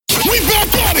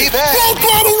Full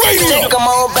Throttle Radio. Come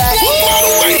on back.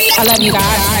 I love you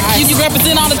guys. You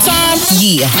represent all the time.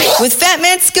 Yeah. With Fat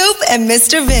Man Scoop and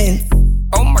Mr. Vince.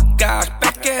 Oh my gosh,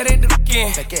 back at it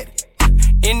again.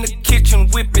 In the kitchen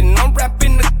whipping, I'm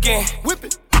rapping again.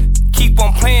 Whipping. Keep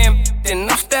on playing, then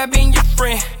I'm stabbing your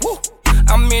friend. Woo.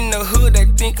 I'm in the hood, they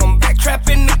think I'm back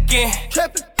trapping again.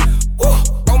 Trapping. Woo.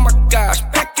 Oh my gosh,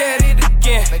 back at it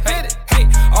again. Hey,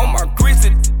 on my grizzly,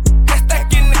 that's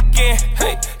stacking again.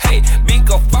 Hey, big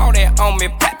go fall that on me,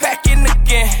 backpacking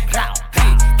again.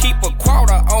 Hey, keep a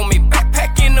quarter on me,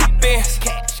 backpacking the Benz.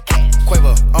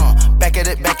 Quavo, back at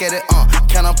it,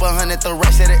 count up 100, throw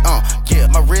racks at it, yeah,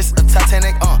 my wrist a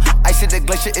Titanic, ice hit the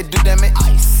glacier, it do damage,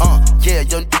 yeah,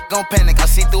 your gon' panic, I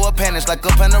see through a panic like a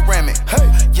panoramic,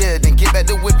 hey, yeah, then get back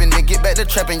to whipping, then get back to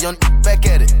trapping, your back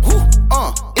at it, woo,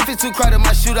 if it's too crowded,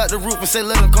 might shoot out the roof and say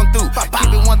let him come through,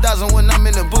 keep it 1,000 when I'm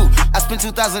in the booth, I spend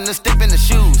 2,000 to step in the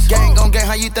shoes, gang gon' gang,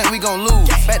 how you think we gon' lose,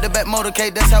 back to back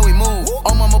motorcade, that's how we move,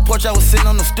 on mama porch, I was sitting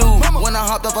on the stool, when I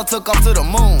hopped up, I took off to the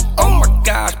moon, oh my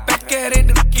gosh, back at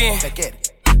it again.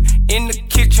 In the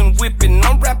kitchen whipping,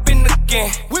 I'm rapping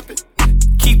again. Whipping.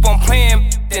 Keep on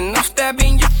playing, then I'm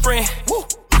stabbing your friend. Woo.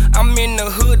 I'm in the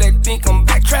hood, they think I'm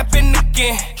back trapping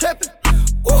again. Trapping.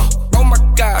 Woo. Oh my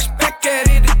gosh, back at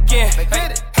it again.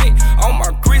 Hey, on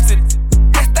my grizzly,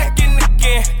 that's stacking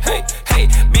again. Hey,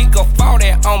 big go fall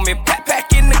that on me,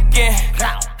 backpacking again.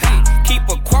 Hey, keep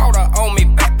a quarter on me,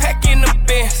 backpacking the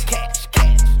Benz.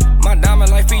 My diamond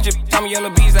like feature, Tommy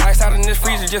yellow bees, the ice out in this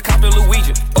freezer, just cop the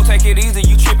Luigi. Oh, take it easy,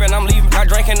 you trippin', I'm leaving. I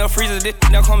drank in the freezer, this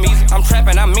now come easy. I'm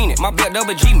trappin', I mean it, my belt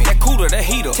double G me. That cooler, that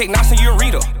heater, take Knox and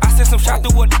Ureta. I sent some shot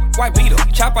through a white beater.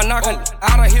 Chopper knockin'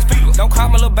 out of his feet. Don't call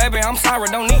me little baby, I'm sorry,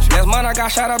 don't need you. Last month I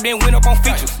got shot up, then went up on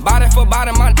features. Body for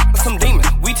body, my some demons.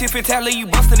 We tip it, tally, you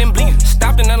busted and bleeding.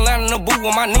 Stopped in Atlanta in the booth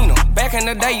with my Nina. Back in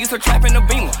the day, used to trap in the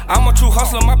Beamer. I'm a true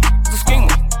hustler, my is a schemer.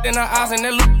 In her eyes and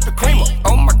that look the creamer.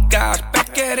 Oh my gosh,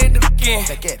 back at it again.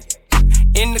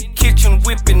 In the kitchen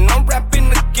whipping, I'm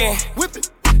rapping again. Whipping.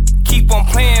 Keep on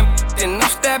playing, then I'm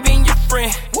stabbing your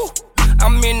friend. Woo.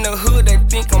 I'm in the hood, they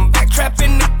think I'm back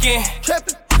trapping again.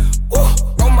 Trapping. Woo.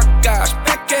 Oh my gosh,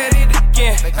 back at it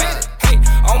again. Hey,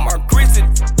 on my grizzly,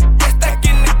 that's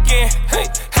stacking again.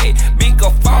 Hey, big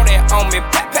go fall that on me,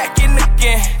 backpacking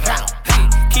again. Hey,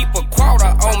 keep a quarter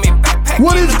on me, backpacking.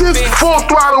 What is this Full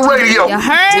Throttle Radio? You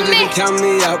heard me? Count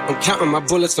me out, I'm counting my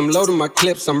bullets, I'm loading my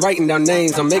clips, I'm writing down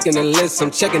names, I'm making a list,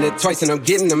 I'm checking it twice and I'm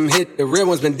getting them hit. The real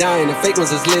ones been dying, the fake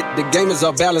ones is lit, the game is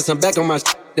off balance, I'm back on my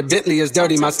The Bentley is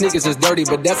dirty, my sneakers is dirty,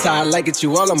 but that's how I like it.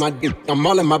 You all on my dick, I'm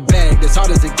all in my bag, as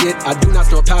hard as it get. I do not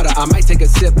store powder, I might take a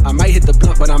sip, I might hit the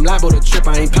blunt, but I'm liable to trip.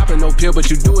 I ain't popping no pill, but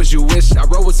you do as you wish. I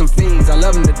roll with some fiends, I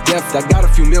love them to death. I got a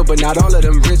few mil, but not all of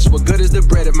them rich. What good is the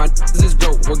bread if my is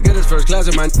broke? What good is first class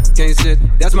if my can't sit?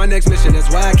 That's my next mission,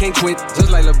 that's why I can't quit.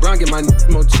 Just like LeBron, get my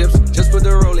more chips. Just put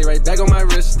the rollie right back on my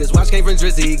wrist. This watch came from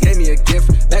Drizzy, he gave me a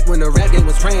gift. Back when the rap game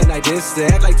was praying like this. To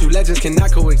act like two legends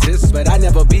cannot coexist. But I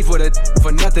never beef with a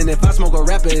for nothing. If I smoke a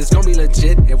rapper, it's gonna be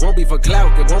legit. It won't be for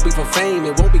clout, it won't be for fame.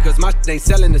 It won't be cause my shit ain't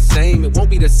selling the same. It won't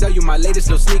be to sell you my latest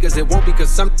little sneakers. It won't be cause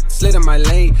some slid in my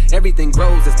lane. Everything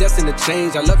grows, it's destined to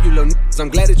change. I love you little niggas, I'm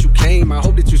glad that you came. I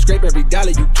hope that you scrape every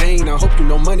dollar you can. I hope you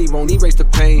know money won't erase the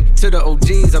pain. To the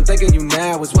OGs, I'm thanking you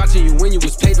now. Was watching you when you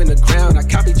was paving the ground. I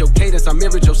copied your cadence, I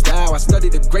mirrored your style. I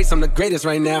studied the greats, I'm the greatest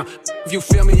right now. If you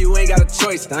feel me, you ain't got a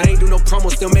choice. I ain't do no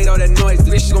promo, still made all that noise.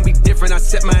 This shit gon' be different, I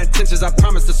set my intentions. I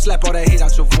promise to slap all that hate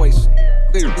out your voice.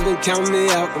 Been counting me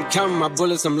out, I'm counting my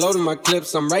bullets, I'm loading my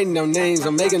clips, I'm writing down names,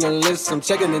 I'm making a list, I'm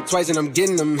checking it twice and I'm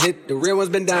getting them hit. The real ones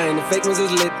been dying, the fake ones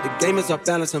is lit, the game is off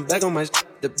balance, I'm back on my shit.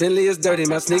 The Bentley is dirty,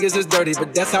 my sneakers is dirty,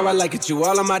 but that's how I like it, you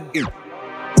all on my dick.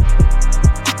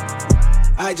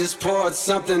 I just poured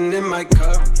something in my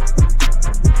cup.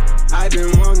 I've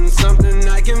been wanting something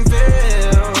I can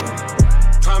feel.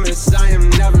 Promise I am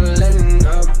never letting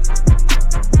up.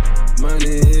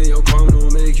 Money in your palm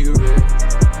don't make you rich.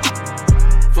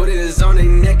 Foot is on their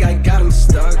neck, I got them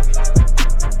stuck.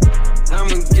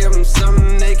 I'ma give them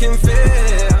something they can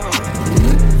feel.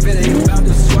 If it ain't about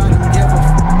the swat, I give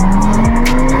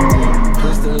a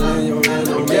pistol in your hand,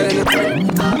 don't get in the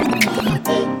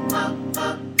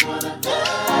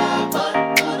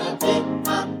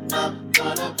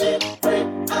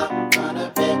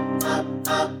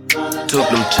Took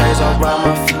them chains off around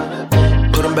my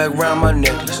feet, put them back around my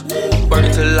necklace. Work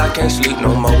it till I can't sleep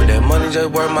no more, but that money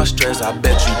just worth my stress. I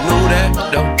bet you knew that,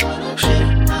 though.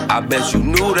 Shit, I bet you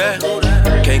knew that.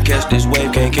 Can't catch this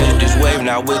wave, can't catch this wave.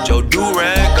 Now with your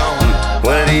do-rag on.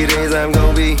 One of these days I'm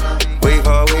gon' be way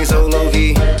far away, so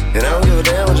low-key. And I don't give a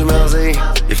damn what your mouth say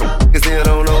if you still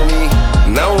don't know me.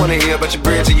 And I don't wanna wanna hear about your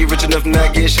bread till you rich enough to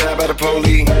not get shot by the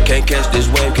police. Can't catch this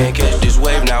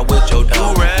wave, now with your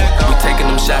do-rag. We taking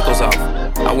them shackles off.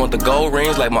 I want the gold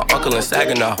rings like my uncle in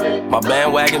Saginaw. My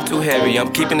bandwagon too heavy,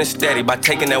 I'm keeping it steady by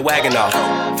taking that wagon off.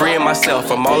 Freeing myself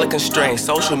from all the constraints,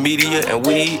 social media and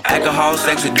weed, alcohol,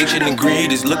 sex addiction and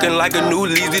greed is looking like a new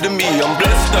Leezy to me. I'm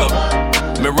blessed up,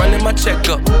 been running my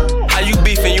checkup. How you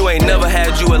beefing? You ain't never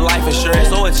had you a life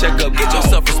insurance or a checkup. Get your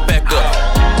self-respect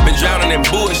up. Been drowning in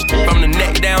bullshit from the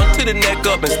neck down to the neck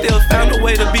up and still found a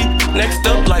way to be next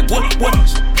up. Like what?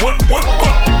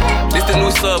 This the new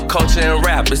subculture in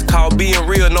rap. It's called being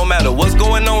real no matter what's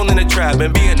going on in the trap.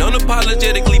 And being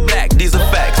unapologetically black, these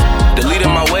are facts. Deleting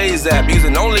my Waze app,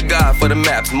 using only God for the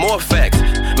maps, more facts.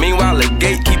 Meanwhile, the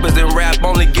gatekeepers in rap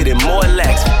only getting more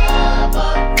lax.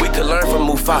 We could learn from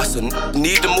Mufasa,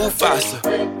 need to move faster.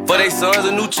 For they sons,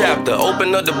 a new chapter.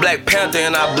 Open up the Black Panther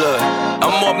in our blood.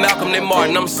 I'm more Malcolm than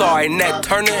Martin, I'm sorry, Nat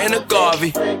Turner and a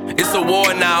Garvey. It's a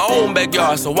war in our own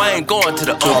backyard, so I ain't going to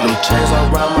the army. Chains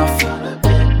all around my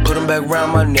feet, put them back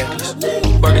around my necklace.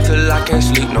 Working till I can't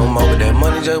sleep no more, but that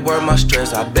money just worth my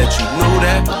stress. I bet you knew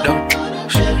that, though.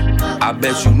 I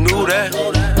bet you knew that.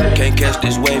 Can't catch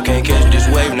this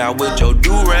wave, now with your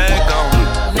do-rag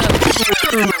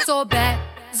on. It's all bad,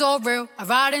 it's all real. I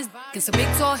ride in some big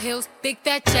tall hills, big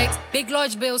fat checks, big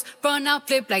large bills. Run out,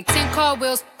 flip like 10 car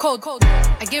wheels. Cold.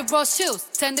 I give raw chills,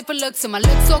 10 different looks, and my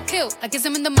looks so kill. I kiss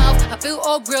him in the mouth, I feel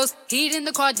all grills. Heat in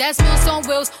the car, that smells on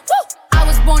wheels. Woo! I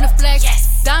was born to flex,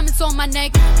 yes. Diamonds on my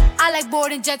neck. I like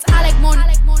boarding jets, I like more,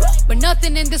 but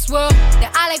nothing in this world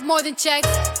that I like more than checks.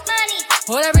 Money.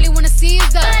 All I really wanna see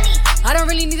is the money. I don't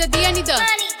really need a D, I need the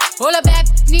money. All I back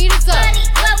need is the money.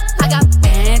 I got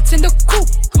bands in the coupe,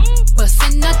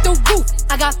 bustin' out the roof.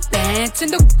 I got bands in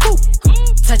the coupe.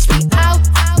 Touch me out,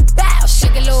 bow,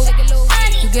 shake a little.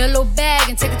 You get a little bag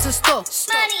and take it to the store.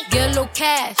 Get a little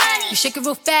cash, you shake it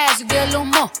real fast, you get a little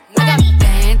more. I got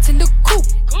bands in the coupe,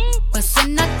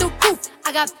 bustin' out the roof.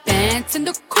 I got bands in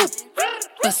the coupe,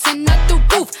 bustin' out the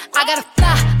roof. I gotta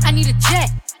fly, I need a jet.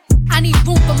 I need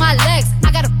room for my legs.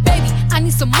 I got a baby, I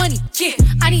need some money. Yeah,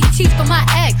 I need teeth for my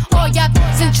egg. All y'all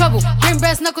in trouble. Bring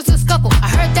brass knuckles to scuffle. I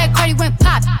heard that Cardi went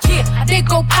pop. Yeah, they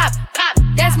go pop.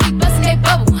 That's me busting that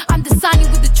bubble. I'm the Sonny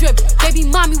with the drip. Baby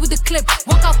mommy with the clip.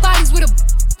 Walk out bodies with a.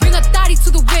 Bring a thotty to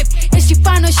the whip. Is she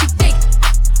fine or she fake?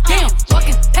 Damn,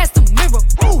 walking past the mirror.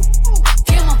 Ooh,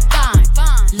 damn, I'm fine.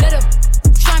 Let her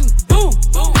try me. Boom,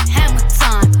 hammer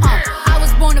time. I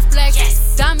was born to flex.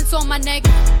 Diamonds on my neck.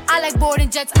 I like boarding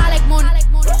jets, I like more,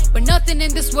 but nothing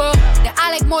in this world that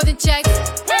I like more than checks.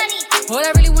 Money. All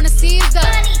I really wanna see is the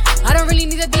money. I don't really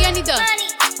need a D, I need the money.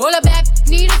 All I back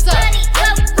need is the money.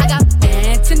 I got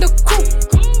bands in the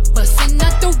coupe, bustin'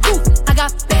 out the roof. I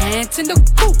got bands in the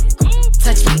coupe.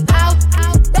 Touch me out,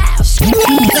 bow.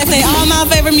 Let's say all my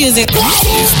favorite music.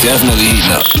 It's definitely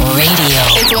eating up. Radio.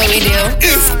 It's what we do.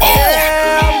 It's all.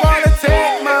 I'm gonna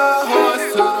take my horse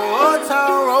to the old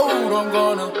town road. I'm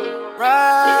gonna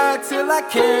ride till I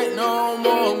can't no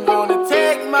more. I'm gonna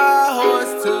take my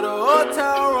horse to the old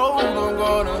town road. I'm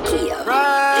gonna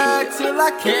ride till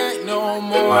I can't no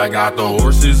more. I got the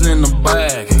horses in the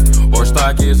bag, horse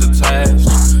stock is attached.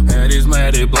 Head is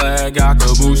matted black, got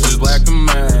the bushes black to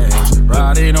match.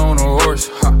 Riding on a horse,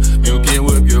 you can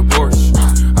whip your Porsche.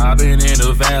 I've been in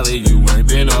the valley, you ain't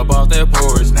been up off that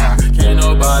porch. Now, can't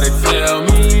nobody tell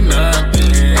me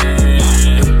nothing.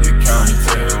 You can't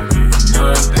tell me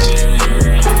nothing.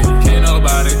 Can't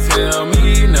nobody tell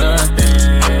me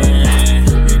nothing.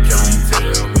 You can't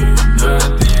tell me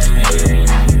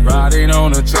nothing. Riding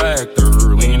on a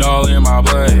tractor, lean all in my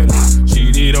blood.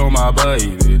 Cheated on my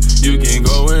baby, you can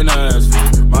go and ask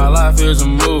me. My life is a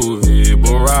movie,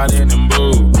 but riding in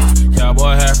boots.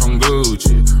 Cowboy hat from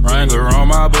Gucci, Wrangler on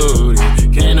my booty.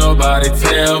 Can't nobody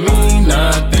tell me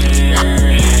nothing.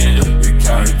 You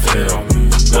can't tell me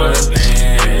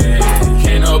nothing.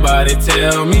 Can't nobody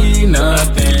tell me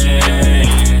nothing.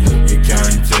 You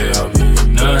can't tell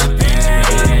me nothing.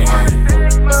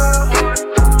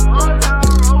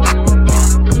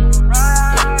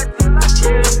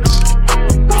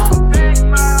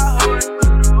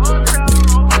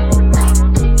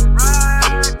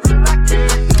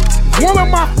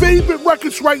 Favorite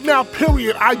records right now,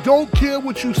 period. I don't care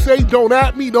what you say. Don't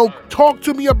at me. Don't talk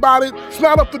to me about it. It's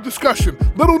not up for discussion.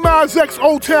 Little Nas X,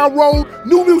 Old Town Road.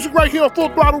 New music right here on Full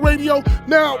Throttle Radio.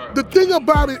 Now, the thing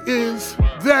about it is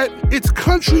that it's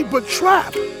country but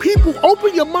trap. People,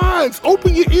 open your minds,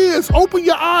 open your ears, open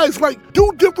your eyes. Like,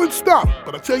 do different stuff.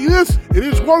 But I tell you this, it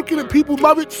is working and people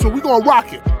love it, so we're gonna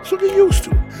rock it. So get used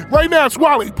to it. Right now, it's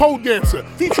Wally, pole dancer,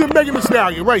 featuring Megan Thee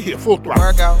Stallion right here, Full Throttle.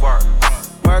 Work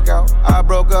out. I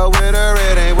broke up with her,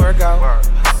 it ain't work out.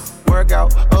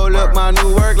 workout. Oh, look, my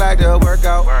new work like the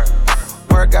workout.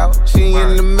 Workout. She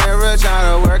in the mirror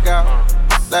tryna work out.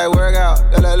 Like workout.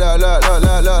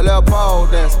 Look, pole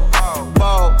dance.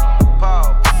 Pole.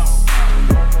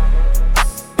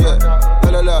 Yeah.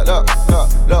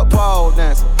 Look, pole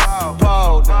dance.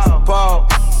 Pole dance. Pole.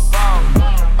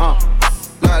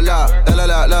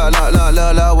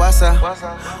 Look,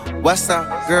 what's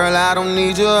up? Girl, I don't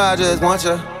need you, I just want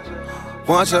you.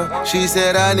 She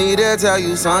said I need to tell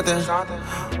you something.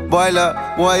 Boy, look,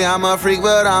 boy, I'm a freak,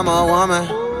 but I'm a woman.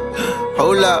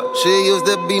 Hold up, she used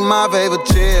to be my favorite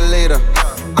cheerleader.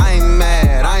 I ain't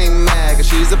mad, cause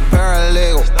she's a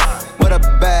paralegal. With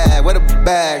a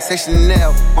bag, say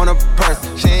Chanel on her purse.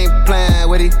 She ain't playing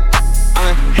with it. I'm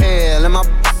in hell in my.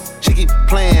 She keep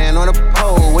playing on the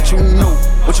pole. What you know,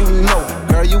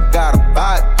 girl, you got a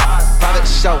vibe. Private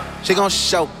show, she gon'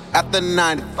 show after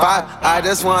 95. I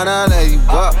just wanna lay you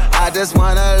up, I just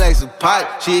wanna lace a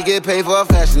pipe. She get paid for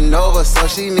Fashion Nova, so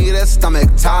she need a stomach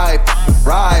type.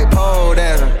 Right, pole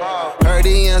dancer. Her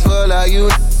DMs full of you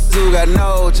who got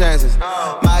no chances.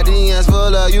 My DMs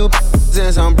full of you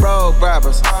and some broke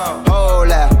rappers.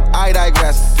 Hold up, I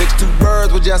digress. Fix two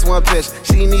birds with just one pitch.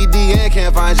 She need D and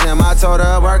can't find Jim. I told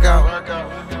her workout.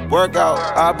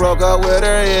 I broke up with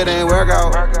her, it ain't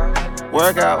workout.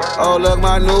 Oh, look,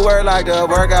 my new word like the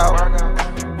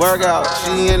workout.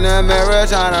 She in the mirror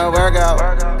tryna work out.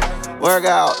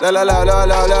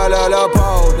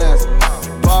 Pole dance.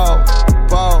 Pole.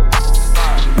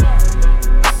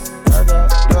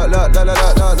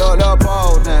 Look,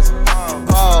 pole dance.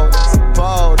 Pole.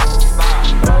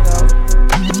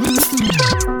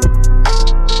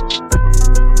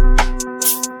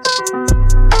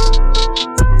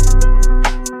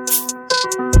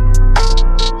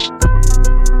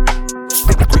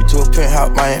 Penthouse,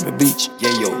 Miami Beach.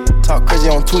 Yeah, yo. Talk crazy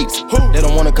on tweets. They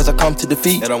don't want it cause I come to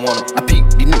defeat. They don't want it. I peek,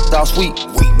 these niggas all sweet.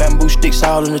 Bamboo sticks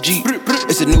all in the Jeep.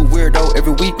 It's a new weirdo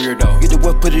every week. Get the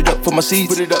what, put it up for my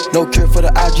seeds. No cure for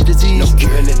the IG disease. Do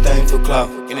anything for clout.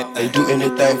 They do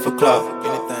anything for clout.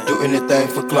 Do anything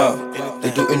for clout.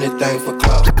 They do anything for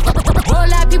clout. Whole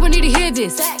lot of people need to hear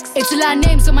this. It's a lot of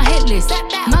names on my hit list.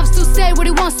 Mom still say what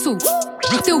he wants to.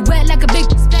 Still wet like a big.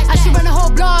 I should run a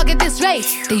whole blog at this rate.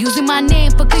 They using my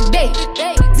name for clickbait.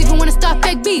 Even wanna start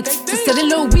fake beef. Just get a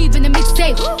little weave in the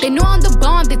mixtape. They know I'm the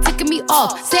bomb, they ticking me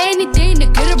off. Say anything to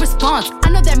get a response. I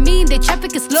know that mean they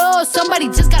traffic is slow. Somebody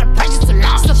just gotta purchase a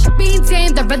launch. So being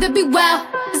tamed, I'd rather be wild.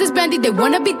 This is Brandy, they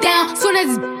wanna be down. Soon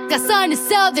as got something to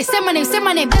sell, they say my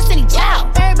name, Destiny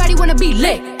Child. Everybody wanna be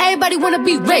lit, everybody wanna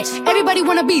be rich, everybody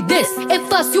wanna be this.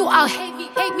 If us, you all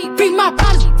hate me, bring my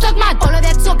problems, suck my. All of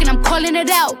that talking, I'm calling it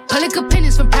out. Public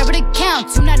opinions from private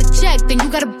accounts. You not a check, then you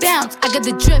gotta bounce. I got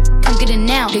the drip, come get it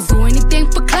now. They do anything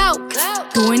for clout,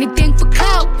 do anything for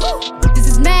clout. This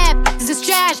is mad, this is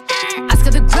trash. Ask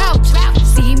her the grouch.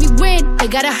 See me win, they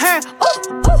gotta hurt.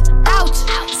 Ouch.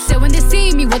 So when they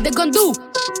see me, what they gon' do?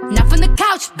 Not from the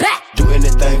couch, back. Do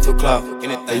anything for clout.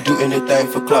 They do anything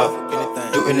for clout.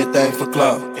 Do anything for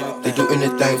clout. They do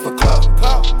anything for clout.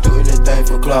 Do anything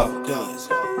for clout.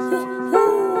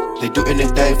 They do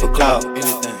anything for clout.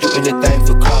 Do anything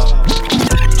for clout.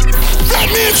 That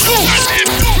man true.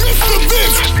 Mr.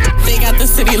 Vince. They got the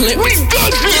city lit. We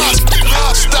done here.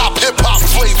 Non-stop hip-hop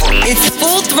flavor. It's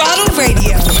Full Throttle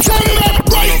Radio. Turn it up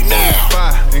right now.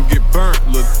 Buy and get burnt,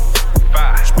 look.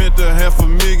 Spent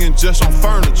 $500,000 just on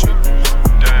furniture.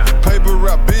 Damn. Paper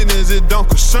route business, it don't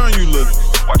concern you, look.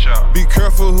 Watch out. Be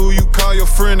careful who you call your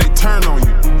friend, they turn on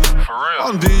you. For real.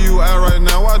 I'm DUI right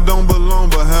now, I don't belong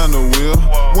behind the wheel.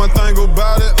 Whoa. One thing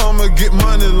about it, I'ma get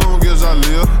money long as I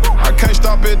live. I can't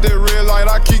stop at that red light,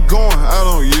 I keep going, I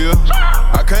don't yield.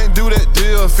 I can't do that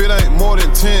deal if it ain't more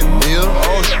than 10 mil.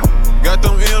 Oh, got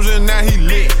them M's and now he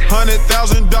lit.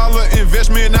 $100,000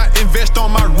 investment, I invest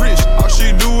on my wrist. All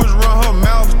she do is run her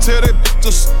mouth, tell that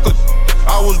to suck.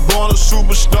 I was born a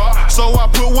superstar, so I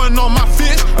put one on my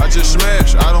fist. I just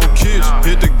smash, I don't kiss.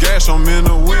 Hit the gas, I'm in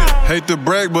the wind. Hate to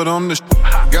brag, but I'm the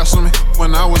got some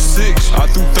when I was 6. I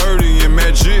threw 30 in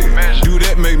magic. Do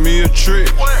that make me a trick.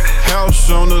 House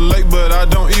on the lake, but I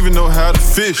don't even know how to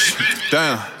fish.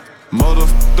 Damn.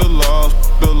 Motherfuck the law.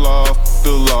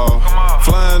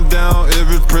 Flying down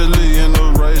every Presley in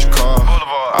a race car.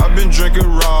 I've been drinking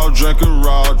raw.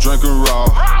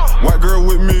 White girl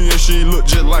with me and she look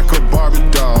just like a Barbie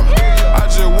doll. I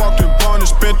just walked in Barney,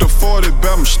 spent the 40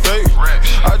 by mistake.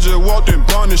 I just walked in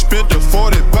Barney, spent the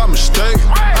 40 by mistake.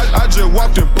 I just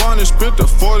walked in Barney, spent the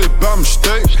 40 by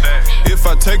mistake. If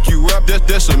I take you out,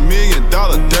 that's $1 million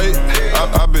date.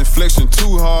 I've been flexing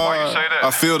too hard,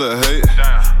 I feel the hate.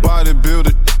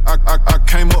 Bodybuilder, I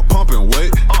came up pumping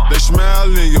weight. They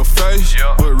smile in your face,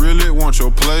 but really want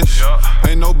your place.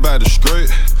 Ain't nobody straight,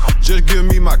 just give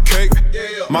me my cake.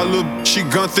 My little she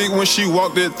gun thick when she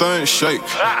walk, that thing shake.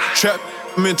 Trap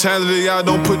mentality, I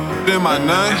don't put in my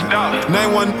name.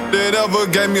 Name one that ever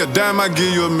gave me a dime, I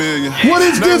give you $1 million. What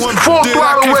is this? Full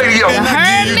Throttle Radio. And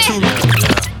I give you $2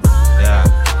 million.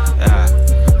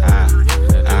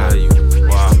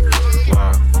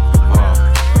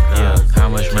 How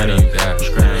much money you got?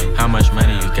 How much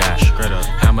money you got?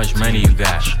 How much money you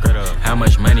got? How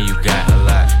much money you got? A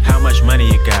lot. How much money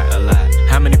you got? A lot.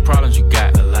 How many problems you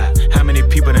got? A lot. How many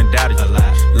people done doubted you? A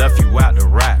lot. Left you out to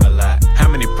rot? A lot. How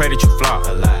many pray that you flop?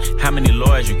 A lot. How many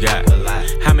lawyers you got? A lot.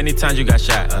 How many times you got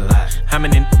shot? A lot. How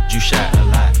many you shot? A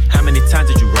lot. How many times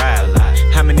did you ride? A lot.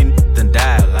 How many done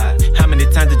died? A lot. How many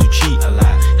times did you cheat? A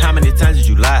lot. How many times did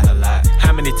you lie? A lot.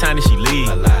 How many times did she leave?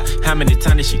 A lot. How many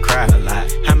times did she cry? A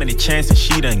lot. How many chances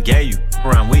she done gave you?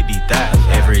 Around with these thighs.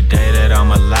 Every day that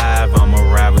I'm alive, I'ma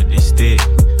ride with this stick.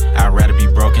 I'd rather be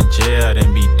broke in jail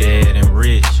than be dead and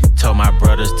rich. Told my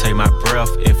brothers take my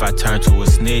breath if I turn to a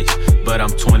snitch. But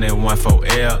I'm 21 for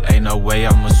L, ain't no way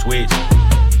I'ma switch.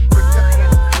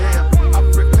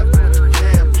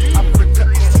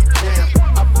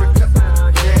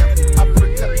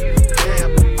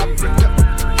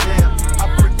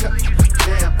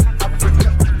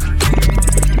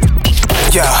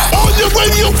 Yeah. On your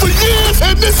radio for years,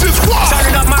 and this is why.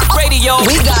 Turning up my radio.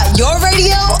 We got your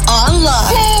radio on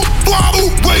live. Full Throttle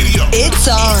Radio. It's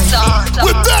on.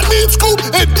 With Batman Scoop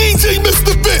and DJ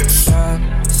Mr. Vince.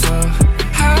 So,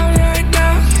 how right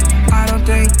now, I don't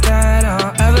think that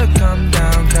I'll ever come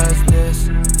down. Cause this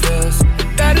feels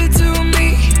better to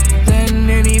me than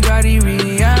anybody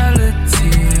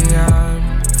reality.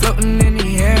 I'm floating in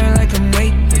the air like I'm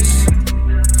weightless.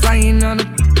 Flying on a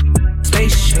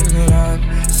spaceship.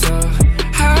 So,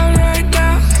 how right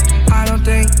now, I don't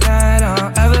think that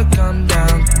I'll ever come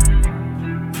down.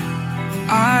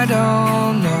 I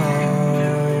don't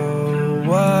know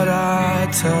what I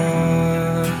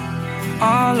took.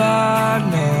 All I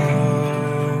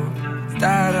know is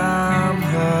that I'm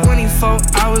hurt. 24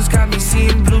 hours got me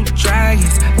seeing blue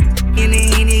dragons. In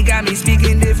the Henny got me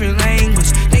speaking different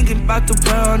language. Thinking about the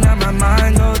world, now my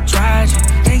mind go tragic.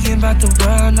 Thinking about the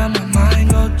world, now my mind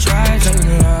go tragic.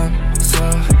 So,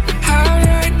 how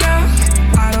right now,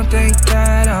 I don't think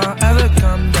that I'll ever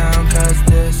come down. Cause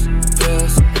this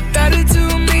feels better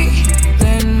to me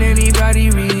than anybody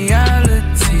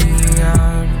reality.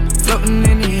 I'm floating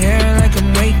in the air like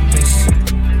I'm weightless.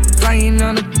 Flying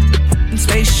on a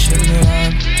spaceship.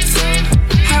 So,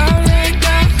 how right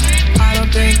now, I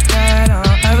don't think that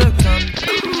I'll ever come.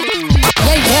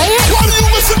 Why do you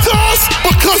listen to us?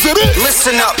 Because it is.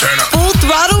 Listen up. Full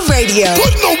Throttle Radio.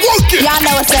 Put the work in. Y'all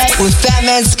know what's up. With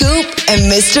Fatman Scoop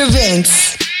and Mr.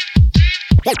 Vince.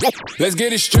 Let's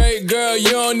get it straight, girl.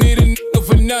 You don't need a nigga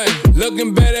for nothing.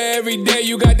 Looking better every day.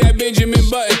 You got that Benjamin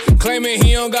Button. Claiming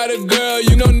he don't got a girl.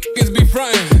 You know niggas be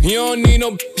frontin'. You don't need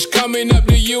no bitch coming up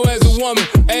to you as a woman.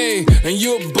 Ayy, and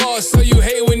you a boss, so you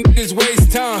hate when niggas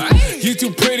waste time. You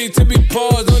too pretty to be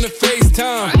paused on the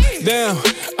FaceTime. Damn,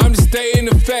 I'm just stating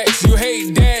the facts. You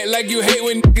hate that like you hate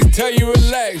when niggas tell you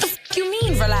relax. You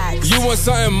mean relax? You want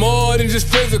something more than just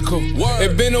physical.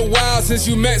 It been a while since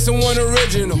you met someone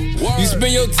original. You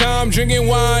spend your time drinking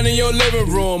wine in your living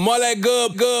room. All that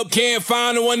good, can't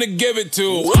find the one to give it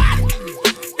to.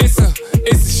 It's a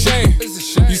shame.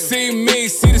 You see me,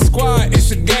 see the squad,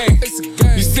 it's a game.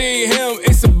 You see him,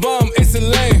 it's a bum, it's a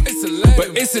lame.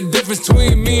 But it's a difference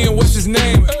between me and what's his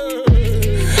name.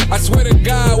 I swear to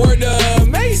God, word the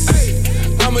mace.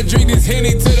 I'ma drink this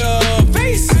Henny to the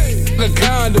face. A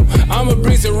condom, I'ma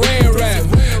bring some rain rap.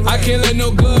 I can't let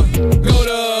no good go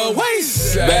to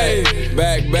waste.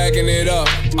 Backing it up.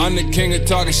 I'm the king of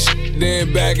talking shit,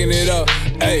 then backing it up.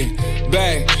 Ayy,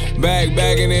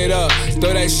 backing it up.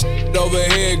 Throw that shit over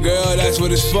here, girl, that's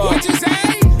what it's for. What you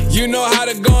say? You know how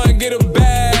to go and get a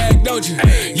bag, don't you?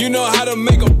 You know how to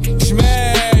make a bitch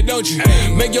mad, don't you?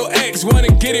 Make your ex wanna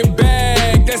get it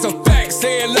back, that's a fact.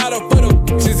 Say it louder for the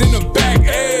bitches in the back,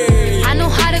 ayy. I know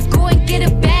how to go and get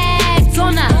a bag,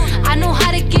 don't I? I know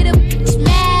how to get a bitch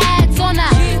mad, don't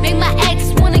I? Make my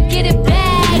ex wanna get it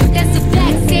back, that's a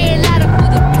fact. Say it louder for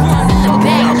the bitches in the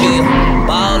back.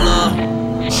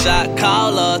 Baller, shot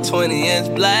caller,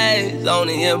 20-inch blaze on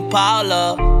the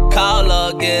Impala. Call her,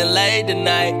 up, getting laid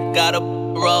tonight. Got a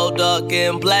rolled up,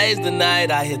 getting blazed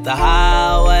tonight. I hit the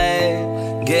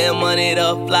highway, getting money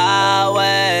to fly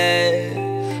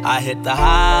away. I hit the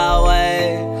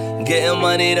highway, getting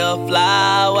money to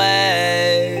fly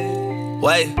away.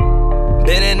 Wait,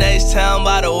 been in H-Town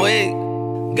by the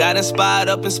week. Got inspired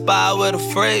with a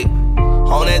freak.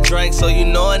 On that drink, so you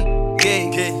know it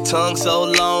geek. Tongue so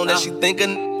long that she think a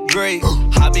Greek.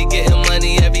 I be getting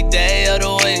money every day of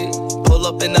the week. Pull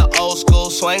up in the old school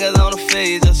swingers on the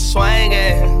feet, just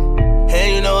swinging.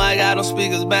 And you know I got them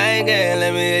speakers banging.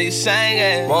 Let me hear you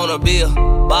singing. Wanna be a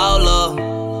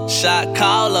baller, shot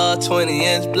caller,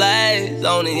 20-inch blaze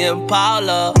on the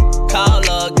Impala.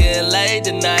 Caller, getting laid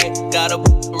tonight. Got a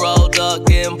rolled up,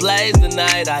 getting blazed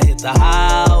tonight. I hit the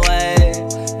highway,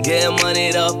 getting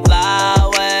money to fly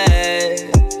away.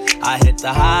 I hit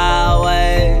the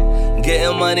highway,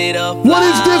 getting money to fly away. What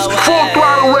is this Full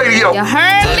Throttle Radio? You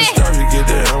heard me? First start, we get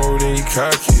that ammo, then you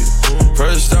cock it.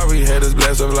 First start, we had us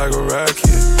blast up like a rocket.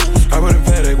 I put a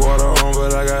Patek water on,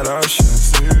 but I got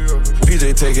options.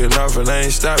 PJ taking off and I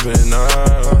ain't stopping, nah.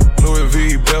 Louis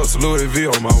V belts, Louis V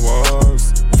on my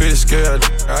walls. Fish scale,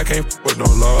 I can't f with no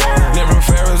law. Never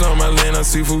Ferris on my lane, I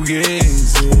see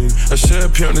Fugazi. I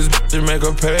should pimp this bitch and make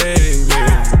her pay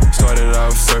me. Started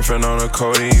off surfing on a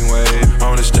codeine wave.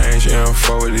 On exchange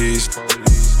info with these.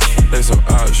 They some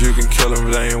ops, you can kill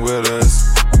them, they ain't with us.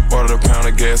 Ordered a pound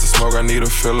of gas to smoke, I need a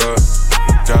filler.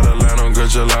 Got a line on good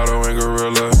gelato and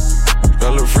gorilla. Got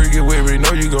a little freaky with me,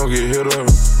 know you gon' get hit up.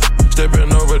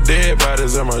 Stepping over dead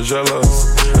bodies in my jello.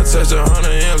 I touched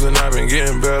 100 M's and I've been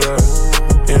getting better.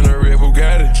 In a red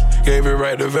Bugatti, gave it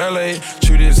right to valet.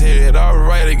 Shoot his head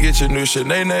alright to get your new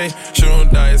Sinead. Shoot him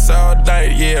dice all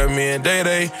night, yeah, me and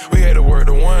Day. We had to work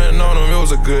the one on him, it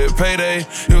was a good payday.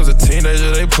 He was a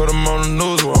teenager, they put him on the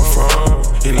news where I'm from.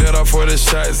 He let off for the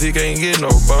shots, he can't get no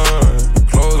bun.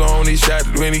 Clothes on, he shot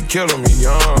when he killed him, he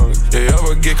young. They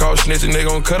ever get caught snitching, they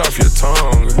gon' cut off your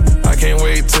tongue. I can't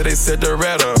wait till they set the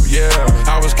rat up, yeah.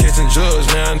 I was catching drugs,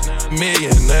 now I'm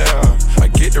millionaire. I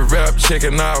get the rap check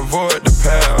and I avoid the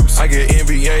paps. I get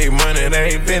NBA money,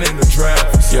 they ain't been in the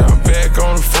drafts. Yeah, I'm back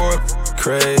on the fourth,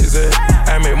 crazy.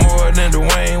 I make more than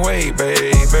Dwayne Wade, baby.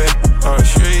 On the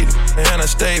street, and I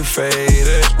stay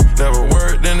faded. Never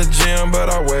worked in the gym, but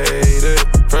I waited.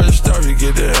 First off, you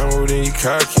get the ammo, then you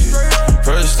cock it.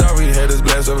 First off, we had this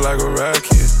blast up like a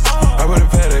rocket. I put a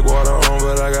Patek water on,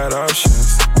 but I got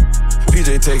options.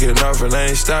 PJ taking off and I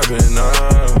ain't stopping,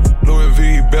 nah. Louis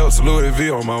V belts, Louis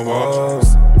V on my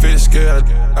walls. Fish scale,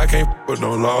 I can't f with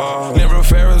no law. Never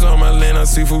Ferris on my lane, I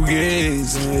see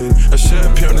Fugazi. I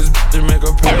should pimp this bitch and make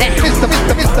her pay.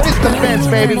 It's the fence,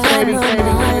 baby.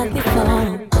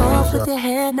 Off with your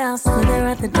head now, so they're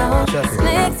at the door.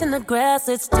 Snakes in the grass,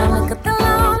 it's time to cut the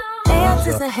lawn. Hands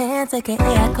is a hand, aka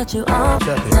I cut you off.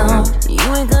 No, you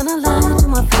ain't gonna lie to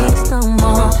my face no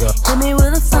more. Hit me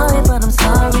with a sorry, but I'm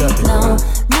sorry. No,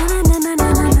 no.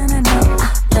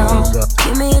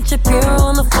 Give me a Shapiro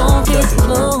on the phone, case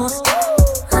closed.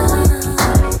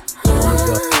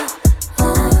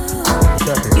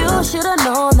 You should've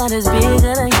known that it's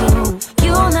bigger than you.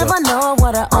 You'll never know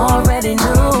what I already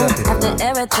knew. After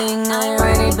everything I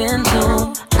already been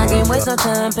through, I can't waste no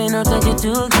time, pay no attention to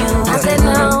you. I said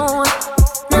no.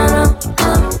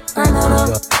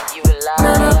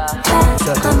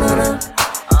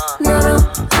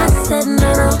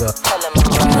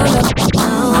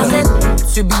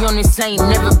 To be honest, I ain't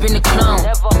never been a clown.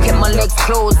 Kept my legs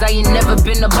closed, I ain't never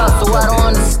been about. So I don't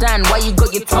understand why you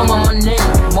got your tongue on my name.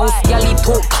 Most galley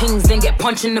talk kings, then get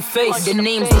punched in the face. Their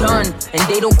name's done, and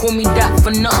they don't call me that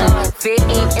for nothing. Fear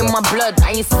ain't in my blood,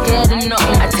 I ain't scared of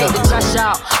nothing. I take the trash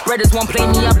out, brothers won't play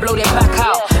me, I blow their back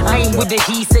out. I ain't with the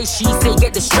he say, she say,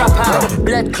 get the strap out.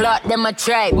 Blood clot, then my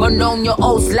tribe, run on your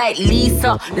oats like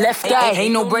Lisa. Left eye,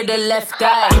 ain't no brother left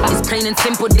eye. It's plain and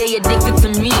simple, they addicted to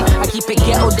me. I keep it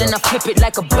ghetto, then I flip it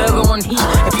like a burger on heat.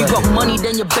 If you got money,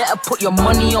 then you better put your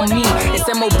money on me. It's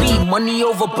MOB, money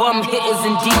over bum hitters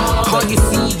indeed. Can't you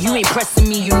see, you ain't pressing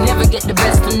me, you never get the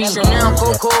best of me. Chanel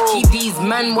Coco, keep these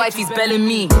man wifeys belling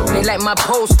me. They like my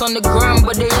post on the ground,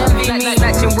 but they envy me.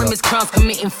 Snatching women's crowns,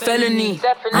 committing felony.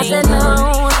 I said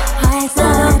no, I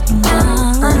said no,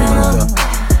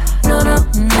 no,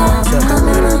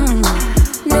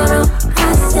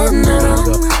 I said no.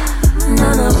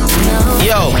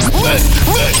 Yo,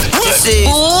 this is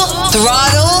Full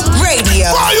Throttle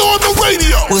Radio. Fire on the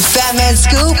radio with Fat Man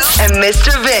Scoop and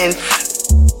Mr. Vince.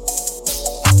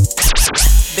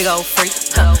 Big old freak,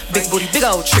 big booty, big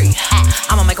old tree.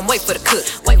 I'ma make him wait for the cook.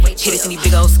 Hit it in these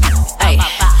big old ayy.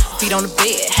 Feet on the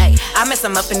bed, hey. I mess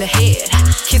him up in the head.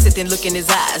 Kiss it, then look in his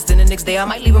eyes. Then the next day I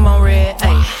might leave him on red,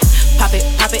 ayy. Pop it,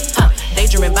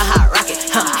 daydreaming by hot rocket.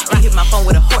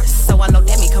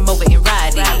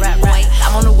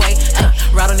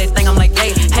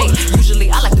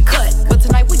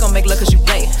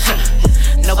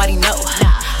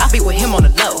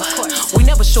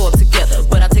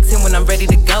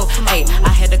 Ayy, I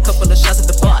had a couple of shots at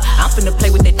the bar. I'm finna play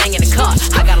with that thing in the car.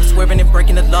 I got them swerving and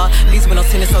breaking the law. These with no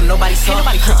tennis, so nobody saw. Ain't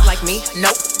nobody crip like me.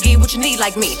 Nope. Get what you need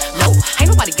like me. Nope. Ain't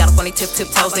nobody got up on their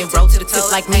tiptoes and roll to the tip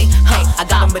like me. Hey, I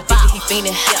got him addicted, he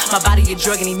fiendin'. My body a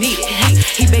drug and he need it.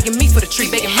 He begging me for the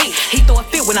treat, begging me. He throw a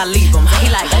fit when I leave him. He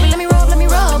like, baby, let me rub on you.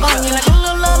 Like a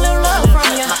little love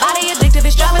from you. My body addictive,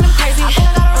 it's driving him crazy. I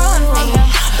gotta run from you.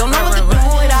 Don't know what to do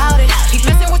without it. He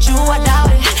messing with you, I doubt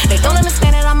it. They don't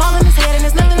understand it, I'm all in his head and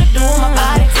there's nothing to do with my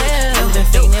body. You've been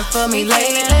fiending for me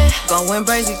lately, going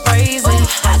crazy.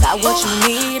 I got what you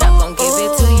need, I'm gon' give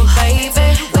it to you,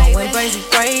 baby. Going crazy,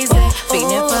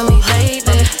 fiending for me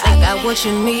lately. I got what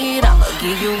you need, I'ma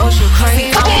give you what you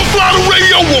crave. Full Throttle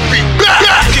Radio will be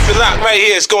back. Keep it locked right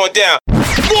here, it's going down.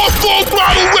 More Full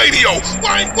Throttle Radio.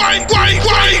 Wine.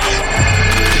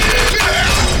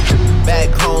 Back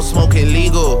home smoking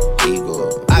legal.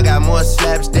 I got more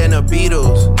slaps than the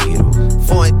Beatles.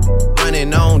 Foreign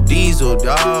running on diesel,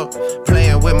 dawg.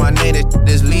 Playing with my name,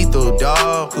 this lethal,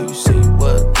 dawg. Who you say you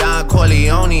was? Don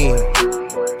Corleone.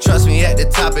 Trust me, at the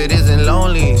top it isn't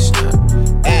lonely.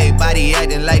 Everybody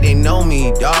acting like they know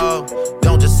me, dawg.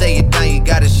 Don't just say it down, you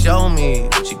gotta show me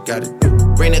what you gotta do.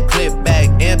 Bring the clip back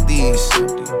empty.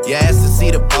 You asked to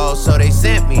see the ball, so they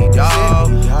sent me,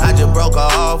 dawg. I just broke her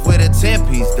off with a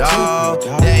 10-piece, dawg.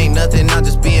 There ain't nothing, I'm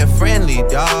just being friendly,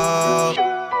 dawg.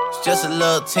 It's just a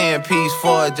little 10-piece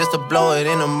for it, just to blow it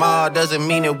in the mall. Doesn't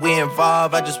mean that we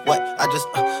involved. I just put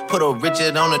a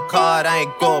Richard on the card. I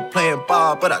ain't go playing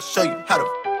ball, but I'll show you how to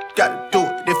gotta do it.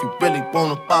 If you really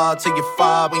wanna fall till you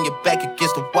fall when you're back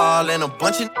against the wall, and a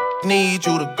bunch of need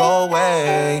you to go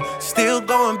away. Still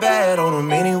going bad on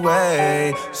them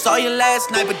anyway. Saw you last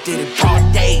night but did it all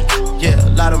day. Yeah,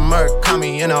 a lot of murk caught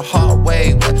me in a hard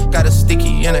way. Got a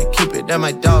sticky and I keep it at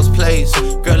my dog's place.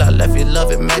 Girl, I left you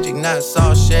loving magic, not it's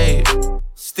all shade.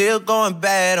 Still going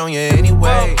bad on you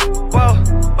anyway. Whoa.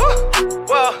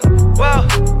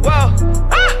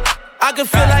 I can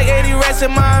feel like 80 rats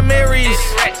in my Marys.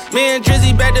 Me and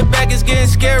Drizzy back to back, it's getting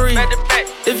scary.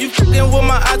 If you fucking with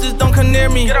my eyes, just don't come near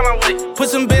me. Put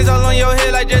some bins all on your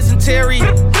head like Justin Terry.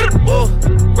 Whoa.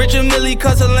 Richard Millie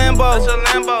cuss a Lambo.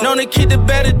 Known to keep the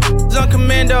better on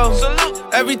commando.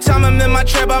 Every time I'm in my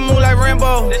trap, I move like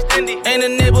Rambo. Ain't a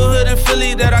neighborhood in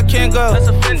Philly that I can't go.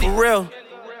 For real.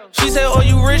 She said, oh,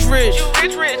 you rich.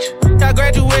 I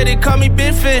graduated, call me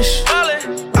Big Fish.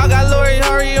 I got Lori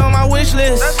Hurry on my wish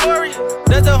list.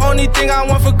 That's the only thing I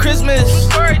want for Christmas.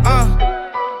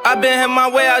 I been had my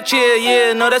way out here,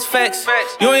 yeah, no, that's facts.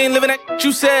 You ain't living that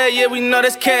you said, yeah, we know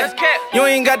that's cat. You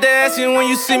ain't got the ass in when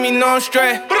you see me, no, I'm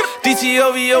straight.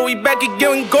 DTOVO, we back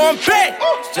again, we going back.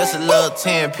 It's just a little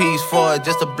 10-piece for it,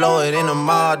 just to blow it in the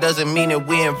mall. Doesn't mean that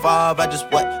we involved. I just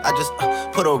put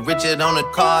a Richard on the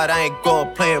card. I ain't go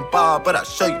playing ball, but I'll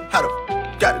show you how to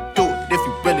gotta do it. If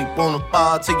you really wanna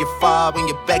fall till you fall when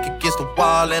you're back against the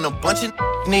wall, and a bunch of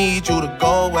need you to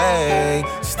go away.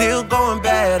 Still going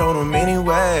bad on them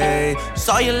anyway.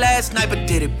 Saw you last night but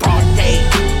did it broad day.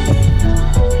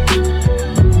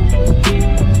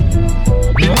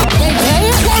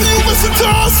 Why do you listen to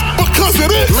us? Because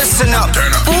it is. Listen up.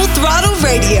 Full Throttle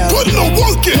Radio. Put the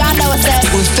work in. Y'all know what's up.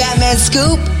 With Fat Man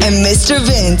Scoop and Mr.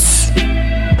 Vince.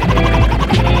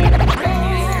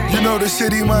 You know the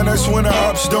city man, that's when the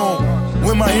ops don't.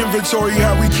 When my inventory,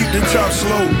 how we keep the tops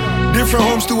low. Different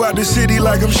homes throughout the city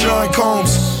like I'm Sean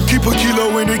Combs. Keep a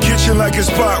kilo in the kitchen like it's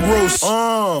pot roast.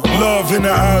 Love in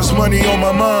the eyes, money on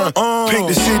my mind. Paint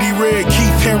the city red,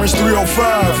 Keith Harris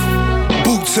 305.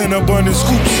 Boots in abundance,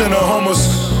 scoops in the Hummers.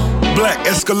 Black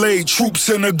Escalade, troops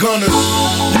and the gunners.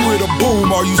 You hit a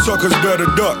boom, all you suckers better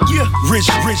duck. Rich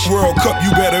World Cup,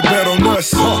 you better bet on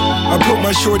us. I put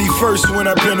my shorty first when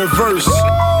I pen a verse.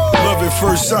 Love at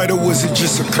first sight, or was it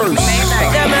just a curse?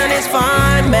 That man is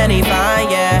fine, man, he fine,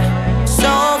 yeah. So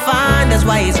fine, that's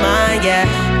why he's mine, yeah.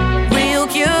 Real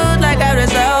cute like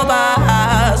Idris Elba.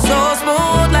 So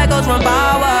smooth like Ultron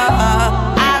Power.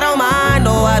 I don't mind,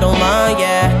 no, I don't mind,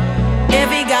 yeah. If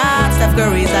he got Steph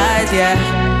Curry's eyes, yeah.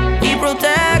 He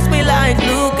protects me like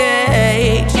Luke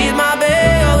Cage. She's my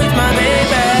babe, oh, he's my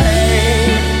baby.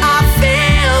 I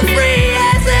feel free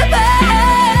as a bird,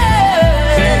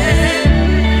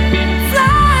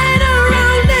 flying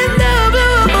around in the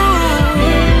blue.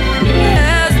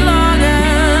 As long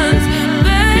as,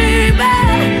 baby,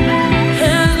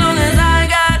 as long as I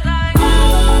got,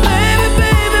 baby,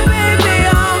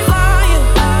 I'm flying.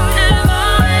 As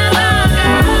long as I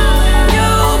got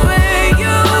you,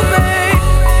 babe.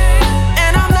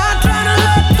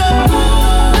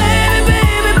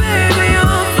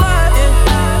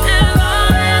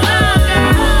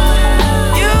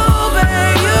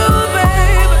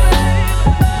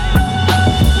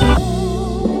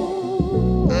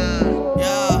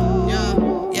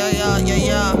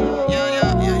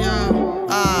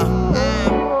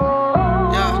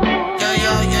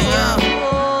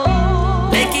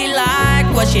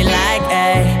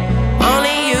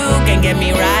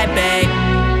 right, babe.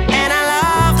 And I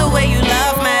love the way you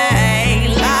love me,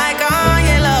 like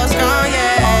Kanye loves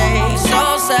Kanye.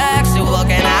 So sexy, what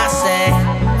can I say?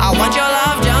 I want your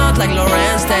love just like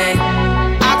Lorenz Day.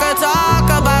 I could talk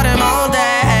about him all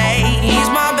day. He's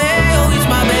my baby, oh, he's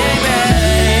my baby.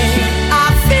 I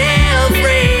feel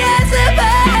free as a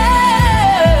bird,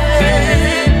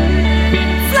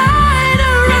 flying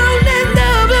around in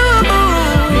the blue.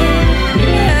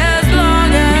 As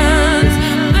long as,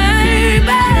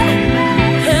 baby,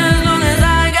 as long as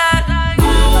I got,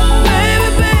 baby,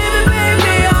 baby,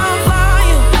 baby, I'm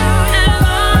flying. As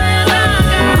long as I got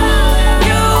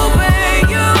you,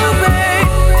 babe,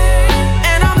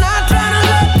 and I'm not trying to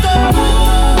let go.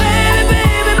 Baby,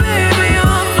 baby, baby,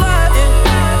 I'm flying.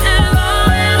 As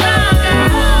long as I got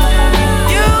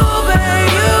you, babe.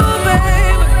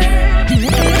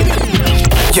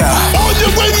 Yeah. On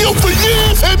your radio for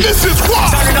years, and this is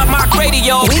why. Turning up my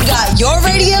radio. We got your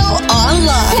radio on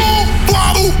live. Full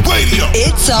Throttle Radio.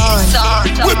 It's on.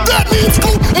 With Batman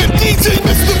Scoop and DJ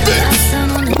Mr. Vince. Down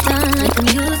on the time like I'm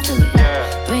used to it.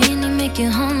 Brainy make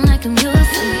it home like I'm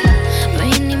used to it.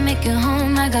 Brainy make it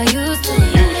home like I used to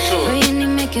it. Brainy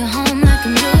make it home like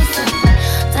I'm used to it.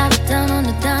 Top down on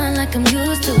the dime like I'm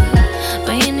used to it.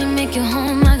 Brainy make it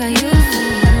home like I used to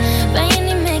it.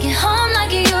 Brainy make it home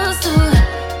like you used to it.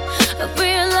 I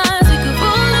realized we could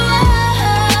rule the world.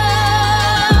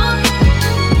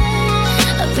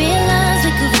 I realized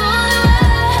we could rule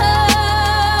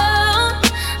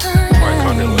the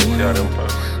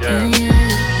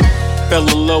world. Fell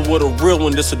in love with a real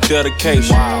one, this a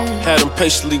dedication. Had them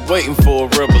patiently waiting for a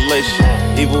revelation.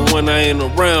 Even when I ain't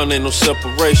around, ain't no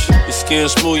separation. Your skin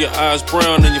smooth, your eyes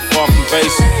brown, and you're far from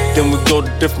basic. Then we go to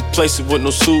different places with no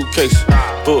suitcase.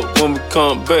 But when we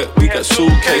come back, we got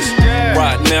suitcases.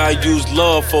 Right now I use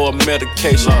love for a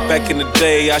medication. Back in the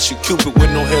day, I should Cupid with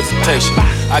no hesitation.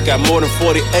 I got more than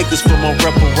 40 acres for my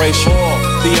reparation.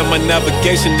 Be on my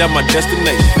navigation, that's my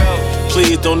destination.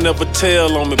 Please don't never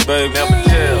tell on me, baby.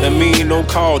 That mean don't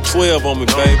call 12 on me,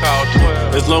 baby.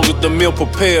 As long as the meal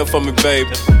prepared for me,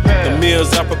 baby. The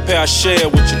meals I prepare, I share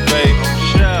with you, baby.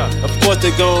 Of course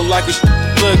they gon' like it,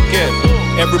 look at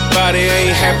it. Everybody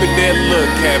ain't happy, they look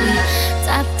happy.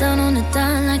 Top down on the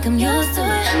dime like I'm used to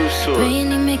it.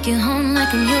 Brainy make it home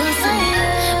like I'm used to it.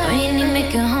 Brainy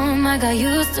make it home like I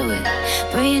used to it.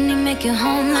 Brainy make it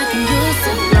home like I'm used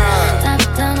to it. Top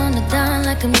down on the dime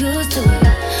like I'm used to it.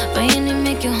 Brainy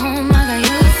make it home like I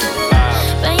used to it.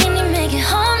 Brainy make it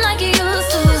home like you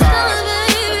used to it. I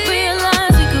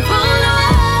realized we could rule the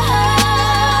world.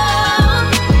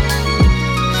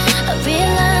 I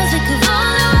realized we could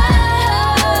rule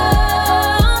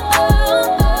the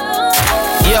world.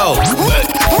 Yo,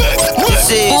 this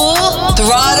is Full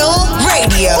Throttle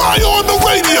Radio. Fly on the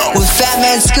radio. With Fat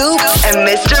Man Scoop and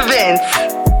Mr. Vince.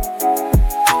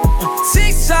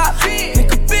 Six top,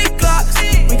 make a big clock.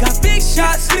 We got big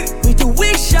shots, we do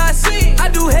weak shots. I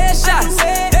do headshots,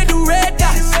 they do red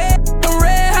dots. I'm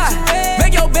red hot,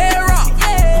 make your bed rock.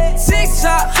 Six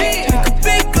top, make a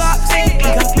big clock. We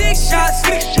got big shots,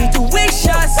 we do weak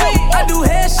shots. I do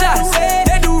headshots,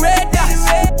 they do red dots.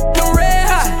 I'm red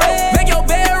hot, make your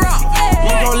bed rock.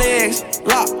 Look your legs,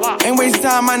 lock. Ain't wasting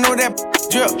time, I know that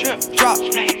drip, drop.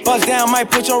 Bust down, might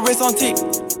put your wrist on tick.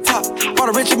 Top. Bought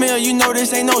a richer meal, you know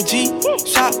this ain't no G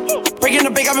shot. Breaking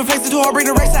the bank, I've been flexing too hard, bring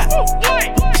the race out.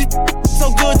 She so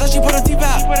good, thought she put her teeth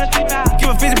out. Give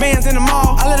her 50 bands in the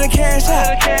mall, I let her cash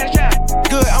out.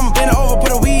 Good, I'ma bend her over,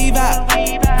 put a weave out.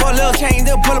 For a little chain,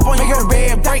 they'll pull up on you, get a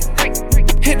red break.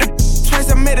 Hit the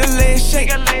twice, I made her leg shake.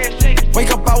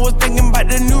 Wake up, I was thinking about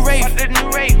the new rate.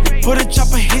 Put a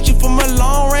chopper, hit you from a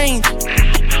long range.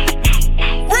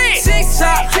 Six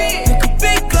top, make a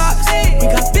big clock. We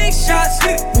got big shots,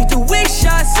 we do weak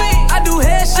shots. I do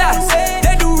headshots,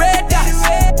 they do red dots.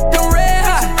 Them red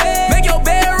hot, make your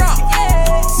bed rock.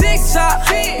 Six top,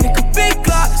 make a big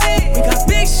clock. We got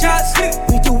big shots,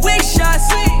 we do weak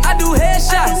shots. I do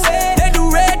headshots, they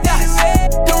do red dots.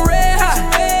 Them red hot,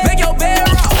 make your bed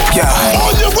rock. Yeah.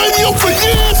 On your radio for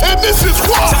years, and this is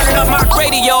why. Turning up my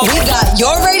radio. We got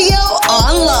your radio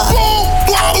on live. Full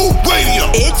Throttle Radio.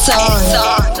 It's on.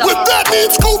 With Batman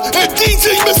Scoop and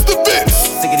DJ Mr. Vince.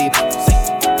 Sickity,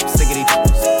 sickity,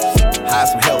 hide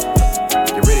some help.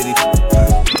 Get ready to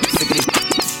sickity.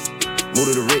 Move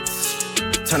to the Ritz.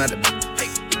 Turn out the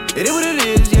it is what it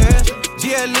is, yeah.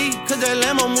 GLE, cause that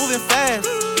Lambo moving fast.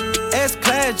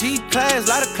 S-Class, G-Class,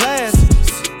 lot of class.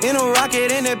 In a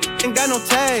rocket, and that ain't got no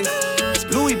tags.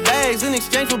 Louis bags in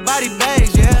exchange for body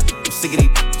bags, yeah. I'm sickity,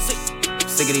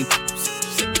 sickity,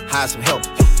 hide some help.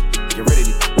 Get ready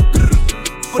to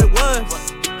what it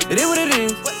was. It is what it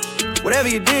is. Whatever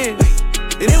you did,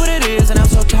 it is what it is. And I'm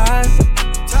so tired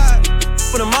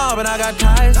and I got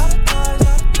ties.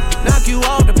 Knock you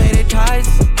off to pay their ties.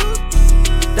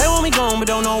 They want me gone, but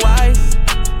don't know why.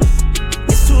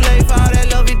 It's too late for all that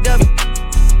lovey-dovey.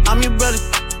 I'm your brother,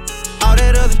 all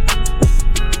that other.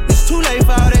 It's too late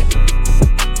for all that.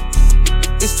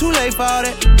 It's too late for all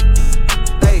that.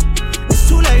 Hey, it's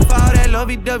too late for all that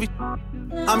lovey-dovey.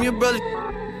 I'm your brother,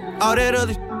 all that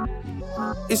other.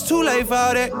 It's too late for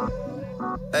all that.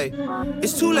 Hey,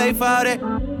 it's too late for all that.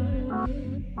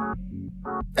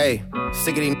 Hey,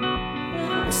 sick of these.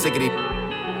 Sick of these.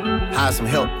 Hire some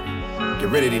help. Get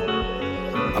rid of these.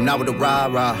 I'm not with the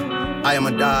rah-rah. I am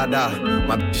a da-da.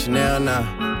 My bitch Chanel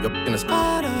now. Your in the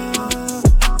spot.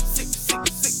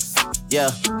 Yeah,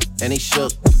 and he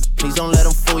shook. Please don't let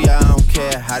them fool ya. I don't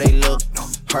care how they look.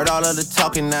 Heard all of the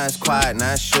talking, now it's quiet,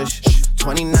 now it's shush.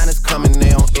 29 is coming,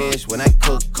 they on edge when I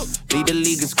cook. Lead the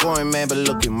league in scoring, man, but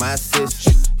look at my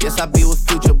assists. Yes, I be with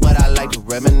Future, but I like to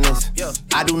reminisce.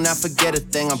 I do not forget a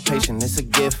thing, I'm patient, it's a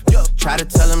gift. Try to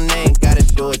tell them they ain't gotta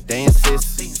do it, they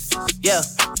insist. Yeah,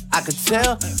 I could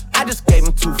tell. I just gave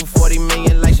him 2 for 40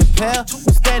 million like Chappelle.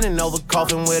 Standing over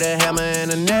coffin with a hammer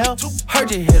and a nail.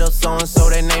 Heard you hit up so-and-so,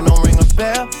 that name don't ring a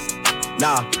bell.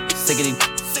 Nah, sick of these.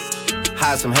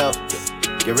 Hire some help,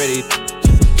 get ready.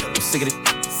 I'm sick of it.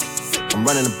 I'm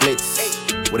running a blitz,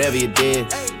 whatever you did.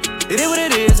 It is what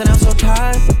it is, and I'm so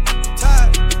tired.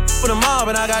 For the mob,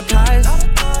 and I got ties.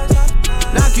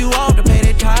 Knock you off to pay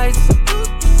their ties.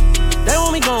 They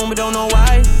want me gone, but don't know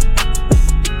why.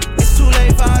 It's too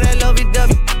late for all that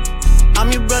lovey-dovey. I'm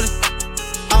your brother,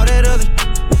 all that other.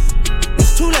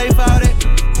 It's too late for all that.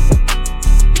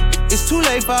 It's too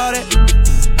late for all that.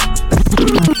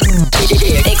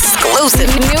 Exclusive.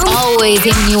 Always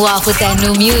hitting you off with that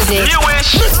new music. You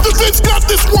wish. Mr. Vince got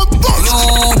this one first.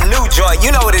 New joint,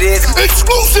 you know what it is.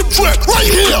 Exclusive track right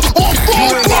here on Full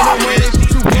Throttle.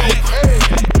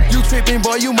 You tripping,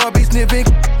 boy, you might be sniffing.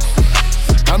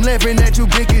 I'm laughing at you,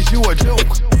 big as you a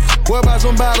joke. What about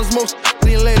some bottles, most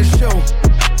didn't let it show.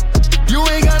 You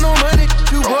ain't got no money,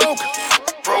 you broke.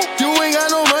 You ain't got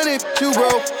no money, you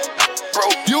broke.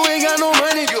 You ain't got no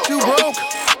money, you broke.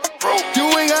 You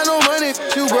ain't got no money,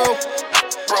 you broke.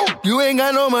 You ain't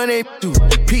got no money, you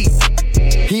Pete.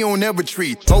 He don't never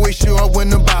treat. Always show up when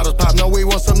the bottles pop. No way,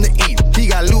 want something to eat. He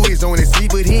got Louis on his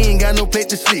seat, but he ain't got no place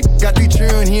to sleep. Got 3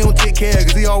 children, he don't take care,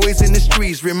 cause he always in the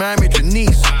streets. Remind me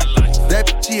Janice.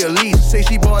 That she a lease. Say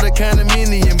she bought a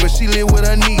condominium, but she live with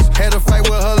her niece. Had a fight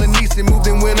with her niece and moved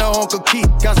in with her Uncle Keith.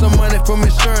 Got some money from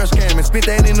insurance scam and spent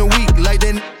that in a week like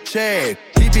that Chad.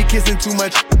 He be kissing too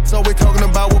much, so we talking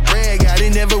about what Brad got. They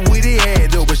never with it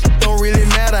had though, but shit don't really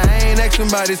matter. I ain't asking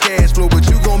about his cash flow, but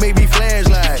you gon' make me flash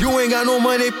like you ain't got no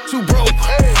money, too broke.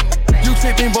 You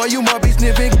tipping, boy, you might be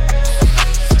sniffing.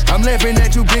 I'm laughing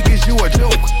at you, big as you a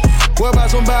joke. What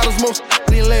about some bottles, most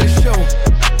didn't let it show.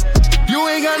 You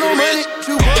ain't got no money,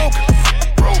 you broke.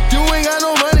 You ain't got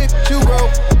no money, you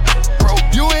broke.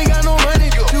 You ain't got no money,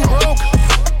 you broke.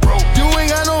 You ain't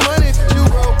got no money, you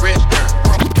broke.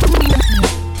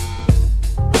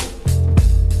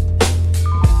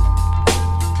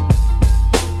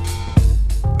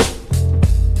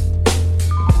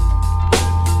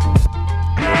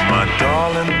 My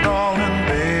darling, darling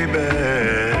baby.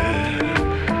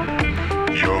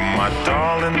 You're my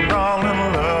darling, darling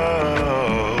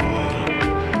love.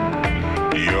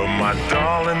 You're my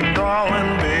darling,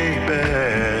 darling baby.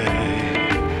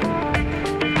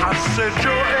 I said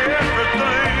you're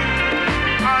everything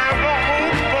I ever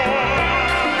hoped for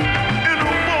in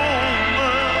a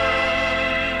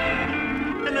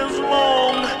woman. And as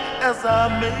long as I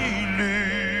may live.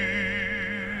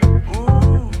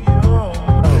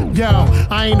 Yo,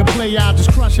 I ain't a player, I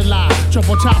just crush a lot. Jump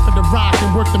on top of the rock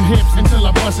and work them hips until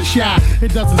I bust a shot.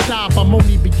 It doesn't stop, I'm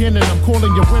only beginning. I'm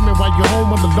calling your women while you're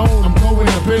home alone. I'm going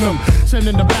up in them,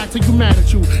 sending them back till you mad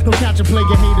at you. Don't catch a play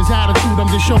your haters' attitude. I'm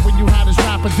just showing you how this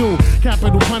rapper do.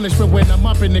 Capital punishment when I'm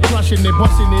up in it, crushing it,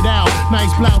 busting it out. Nice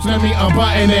blouse, let me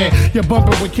unbutton it. You're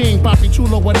bumping with King, Papi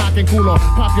Chulo, we're knocking culo.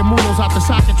 Pop your mulos out the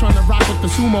socket, trying to rock with the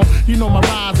sumo. You know my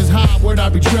rise is high, word I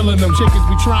be drilling them. Chickens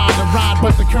be trying to ride,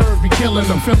 but the curve be killing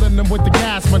them. Filling them with the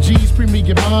gas, my G's pre-me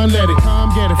get bun, let it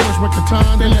come, get it. First work the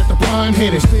ton, then let the pun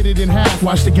hit it. Split it in half,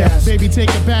 watch the gas. Baby, take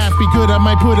a bath, be good, I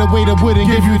might put away the wood and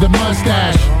give you the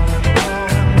mustache.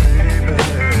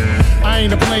 I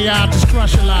ain't a player, I just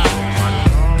crush a lot.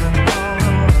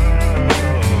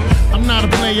 I'm not a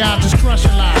player, I just crush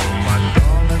a lot.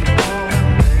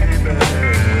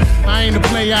 I ain't a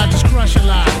player, I just crush a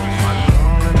lot.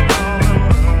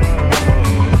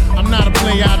 I'm not a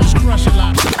player, I just crush a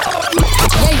lot.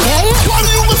 Why do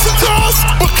you listen to us?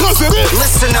 Because it is.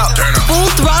 Listen up. Full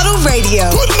Throttle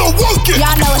Radio. Put no work in.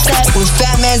 Y'all know what's up. With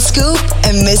Fat Man Scoop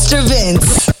and Mr.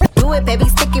 Vince. do it, baby,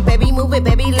 stick it, baby, move it,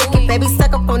 baby, lick it, baby,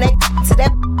 suck up on that to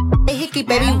that hickey,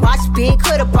 baby, watch big,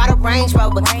 could've brought a Range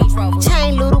Rover.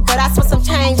 Chain little, but I spent some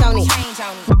change on it.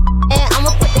 And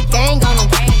I'ma put the gang on them.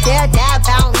 They'll die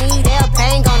about me, they'll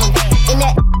bang on them. In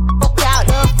that out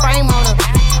the frame on him.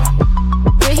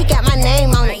 Yeah, he got my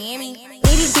name on it.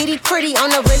 Itty bitty pretty on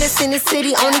the realest in the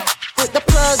city. Only with the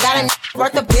plug, got a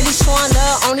worth a Billy showing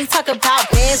love. Only talk about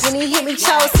bands when he hit me,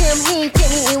 chose him. He ain't pick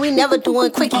me, and we never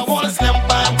doing quickie. I want a slim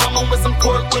fine woman with some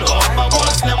pork with her. I want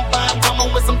a slim fine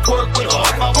woman with some pork with her.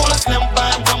 I want a slim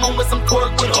fine woman with some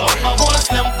pork with her. I want a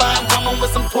slim fine woman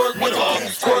with some pork with her.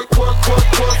 Pork, pork, pork,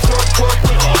 pork, pork, pork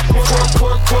with her. Pork,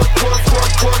 pork, pork, pork,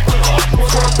 pork, pork with her.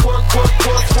 Pork, pork, pork,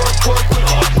 pork, pork, pork with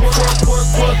her. Pork, pork,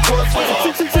 pork, pork, pork.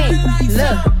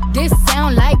 Look, this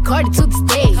sound like Cardi to the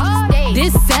stage.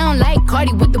 This sound like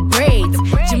Cardi with the braids.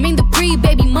 Jermaine Dupri,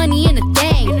 baby, money in a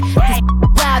thing. This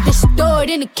wild, this stored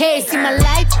in a cage. See my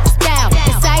lifestyle,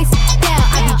 it's ice down.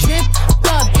 I be dripped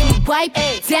up, get me wipe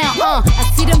down.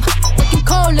 I see them looking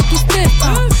cold, looking stiff.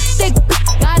 Thick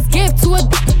God's gift to a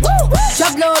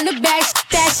drop low, look back,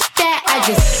 that. I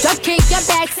just drop kick your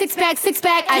back, six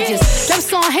pack. I just drop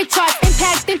song, hit charts,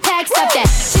 impact. Stop that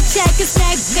shit, check and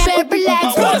snack, better relax.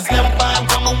 I want a slim fine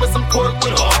woman with some pork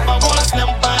with her. I want a slim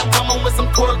fine woman with some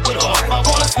pork with her. I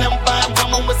want a slim fine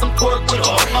woman with some pork with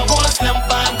her. I want a slim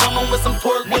fine woman with some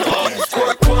pork with her.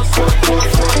 Pork, pork, pork, pork,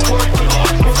 pork, pork with her.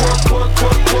 Pork, pork,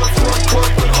 pork, pork, pork,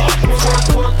 pork with her. Pork,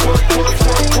 pork, pork, pork,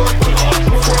 pork, pork with her.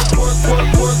 Pork, pork,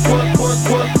 pork, pork, pork,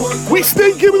 pork, pork. We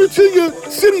stay giving it to you.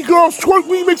 City Girls Twerk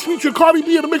Remix featuring Cardi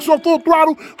B in the mix on Full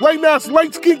Throttle. Right now it's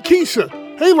Light Skin Keisha.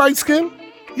 Hey, Light Skin.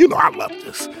 You know I love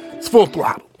this. It's Full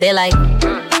Throttle. They're like,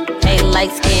 hey,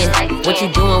 light skin, what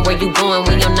you doing, where you going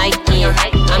when your night in?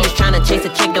 I'm just trying to chase a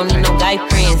chick, don't need no guy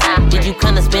friends. Did you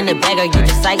come to spend a bag or you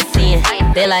just sightseeing?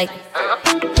 They're like,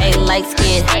 hey, light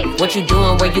skin, what you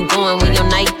doing, where you going when your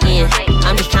night in?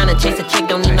 I'm just trying to chase a chick,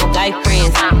 don't need no guy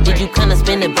friends. Did you come to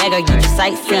spend a bag or you just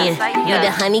sightseeing? You the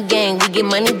honey gang, we get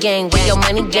money gang. Where your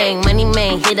money gang, money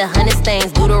man. Hit 100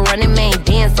 stains, do the running man.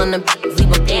 Dance on the leave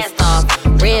them pissed off.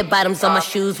 Red bottoms on my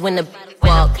shoes when the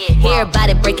walk. Hear about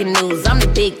it, breaking news, I'm the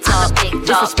big talk.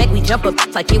 Disrespect, we jump up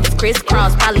like it was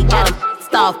crisscross. Probably got him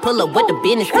off, pull up what the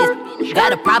business is.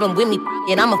 Got a problem with me,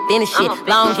 and I'ma finish it.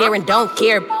 Long hair and don't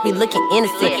care, be looking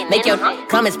innocent. Make your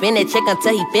come and spin that check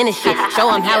until he finish it. Show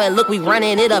him how it look, we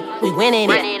running it up, we winning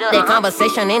it. That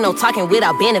conversation ain't no talking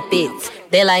without benefits.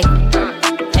 They're like,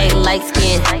 hey, light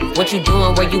skin, what you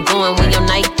doing, where you going when your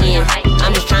night in?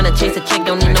 I'm just trying to chase a chick,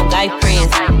 don't need no guy friends.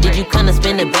 Did you come to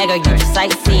spend a bag or you just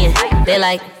sightseeing? They're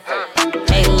like,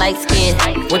 hey, light skin,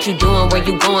 what you doing, where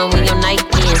you going when your night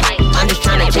in? I'm just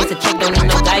trying to chase a chick, don't need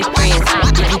no guy friends.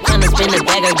 Did you come to spend a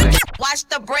bag or you just watch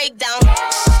the breakdown.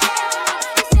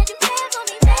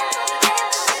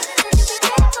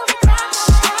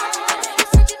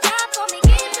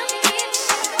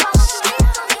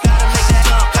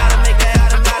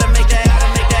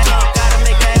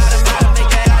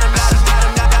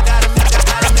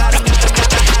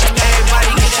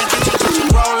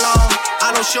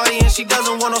 Shorty and she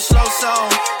doesn't want no slow song.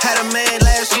 Had a man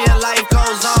last year, life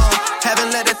goes on.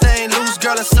 Haven't let the thing loose,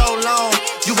 girl, in so long.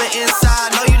 You been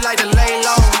inside, know you like to lay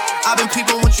low. I've been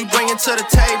peeping what you bringing to the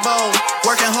table.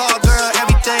 Working hard, girl,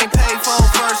 everything paid for.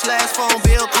 First, last phone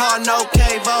bill, car, no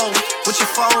cable. With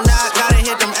your phone out, gotta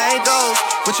hit them angles.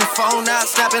 With your phone out,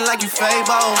 snapping like you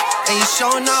Fable. And you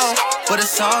showing off, but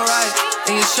it's alright.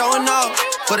 And you showing off,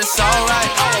 but it's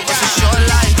alright. It's a short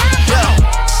life, yeah.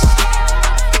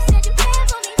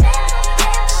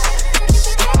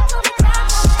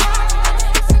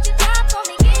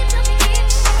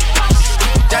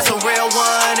 That's a real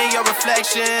one in your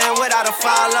reflection. Without a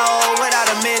follow, without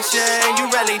a mention.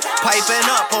 You really piping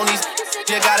up on these.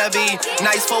 You gotta be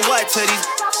nice for what to these.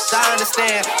 I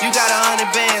understand. You got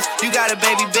 100 bands, you got a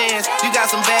baby bands, you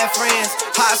got some bad friends.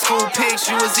 High school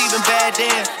pics, you was even bad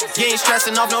then. You ain't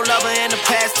stressing off no lover in the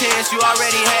past tense. You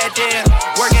already had them.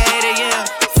 Work at 8 a.m.,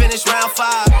 finish round 5.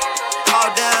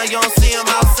 All down, you don't see them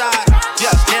outside.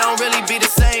 Yeah, they don't really be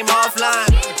the same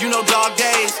offline. You know dog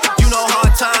days, you know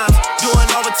hard times.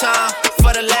 Doing overtime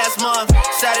for the last month.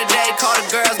 Saturday, call the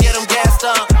girls, get them gassed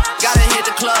up. Gotta hit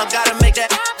the club, gotta make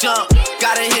that jump.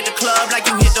 Gotta hit the club like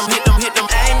you hit them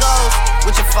angles.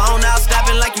 With your phone out,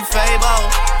 snapping like you Fable.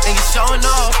 And you showing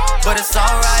off, but it's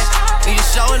alright. And you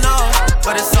showing off,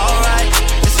 but it's alright.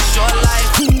 It's a short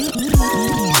life.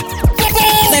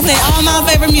 They play all my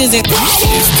favorite music.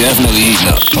 It's definitely heating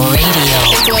up. Radio.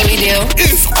 It's what we do.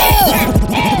 It's on.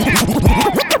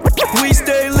 We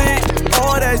stay lit,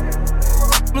 all that.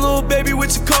 Little baby,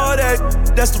 what you call that?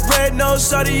 That's the red nose,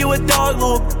 shawty, you a dog,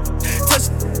 little. Touch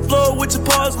the floor with your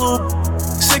paws, little.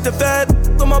 Shake the fat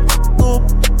on my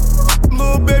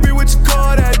little baby, what you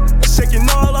call that? Shaking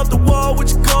all off the wall,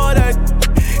 what you call that?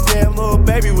 Damn, little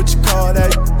baby, what you call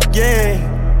that? Yeah,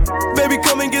 baby,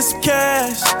 come and get some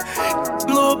cash.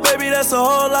 Little baby, that's a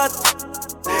whole lot.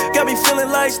 Got me feeling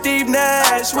like Steve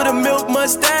Nash with a milk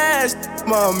mustache.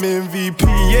 Mom MVP,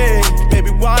 yeah. Baby,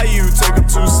 why you take up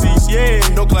 2 seats? Yeah,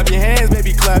 don't clap your hands,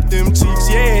 baby, clap them cheeks.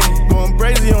 Yeah, going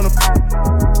crazy on the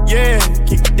yeah,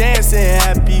 keep dancing,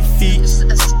 happy feet. This is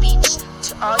a speech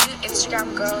to all you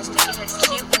Instagram girls thinking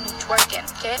you're cute and twerking,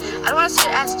 okay? I don't want to see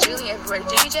your ass Julie everywhere.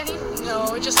 Do you, Jenny?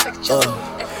 No, just like Julie.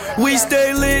 We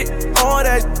stay lit, all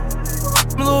that.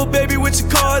 Little baby, what you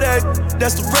call that?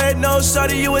 That's the red nose,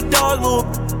 shawty, you a dog, little.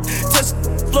 Touch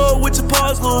the floor with your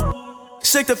paws, little.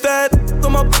 Shake the fat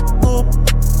on my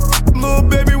little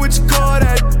baby, what you call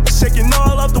that? Shaking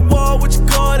all off the wall, what you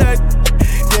call that?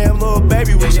 Damn, little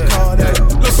baby, what you call that?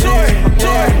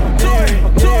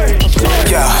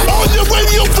 On your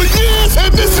radio for years,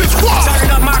 and this is why.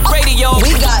 Turn up my radio.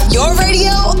 We got your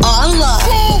radio online.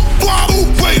 Full Throttle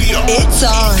Radio. It's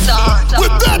on.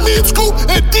 With Batman Scoop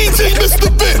and DJ Mr.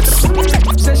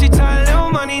 Vince. Said she tired,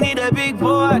 little money, need a big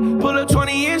boy. Pull up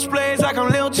 20-inch blades like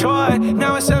I'm Lil Troy.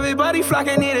 Now it's everybody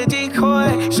flocking, need a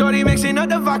decoy. Shorty mixing up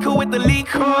the vodka with the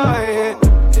liquor.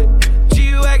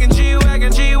 G-Wagon,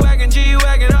 G-Wagon, G-Wagon,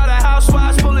 G-Wagon. All the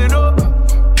housewives pulling up.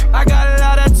 I got a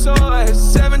lot of toys.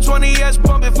 720S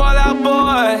pumping Fall Out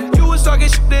Boy. You was talking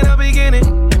shit in the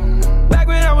beginning. Back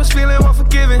when I was feeling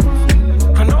unforgiving.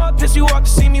 I know I pissed you off to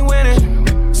see me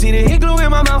winning. See the hit glue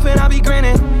in my mouth and I be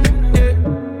grinning. Yeah.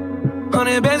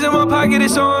 100 bands in my pocket,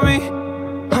 it's on me.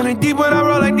 100 deep when I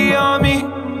roll like the army.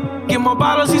 Get more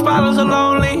bottles, these bottles are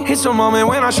lonely. It's a moment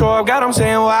when I show up, God, I'm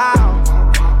saying wow.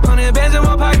 100 bands in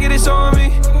my pocket, it's on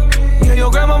me. Yeah, your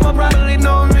grandmama probably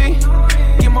know me.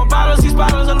 Get more bottles, these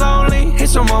bottles are lonely.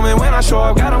 It's a moment when I show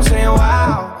up, God, I'm saying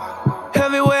wow.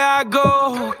 Everywhere I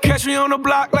go, catch me on the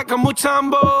block like a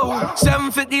Mutombo.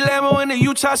 750 Lambo in the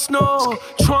Utah snow.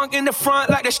 Trunk in the front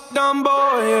like the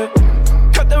Dumbo,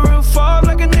 yeah. Cut the roof off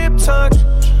like a nip tuck.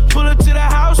 Pull up to the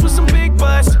house with some big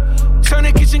butts. Turn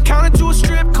the kitchen counter to a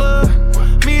strip club.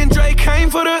 Me and Drake came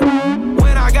for the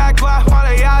when I got quiet, all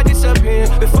of y'all disappear.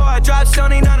 Before I drop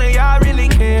Sony, none of y'all really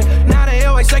care. Now they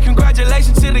always say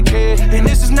congratulations to the kid. And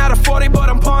this is not a 40, but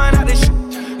I'm pouring out this shit.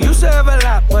 Used to have a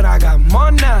lot, but I got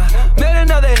more now. Made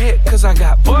another hit, cause I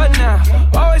got bored now.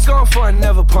 Always going for it,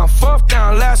 never pump fourth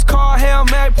down. Last call, Hail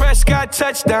Mary, Prescott,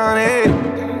 touchdown, hey.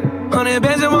 100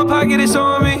 bands in my pocket, it's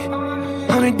on me.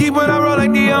 100 deep when I roll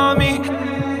like the army.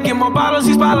 Get more bottles,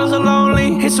 these bottles are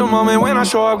lonely. It's a moment when I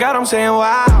show up, God, I'm saying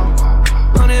wow.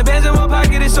 100 bands in my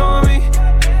pocket, it's on me.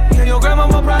 Yeah, your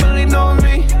grandmama probably know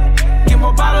me. Get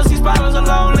more bottles, these bottles are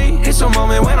lonely. It's a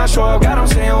moment when I show up, God, I'm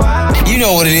saying wow. You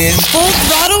know what it is. Full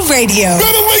Throttle Radio.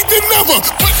 Better late than never,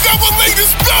 but never late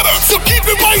is better. So keep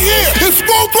it right here. It's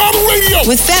Full Throttle Radio.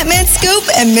 With Fat Man Scoop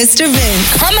and Mr.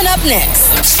 Vince. Coming up next.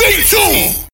 Stay tuned.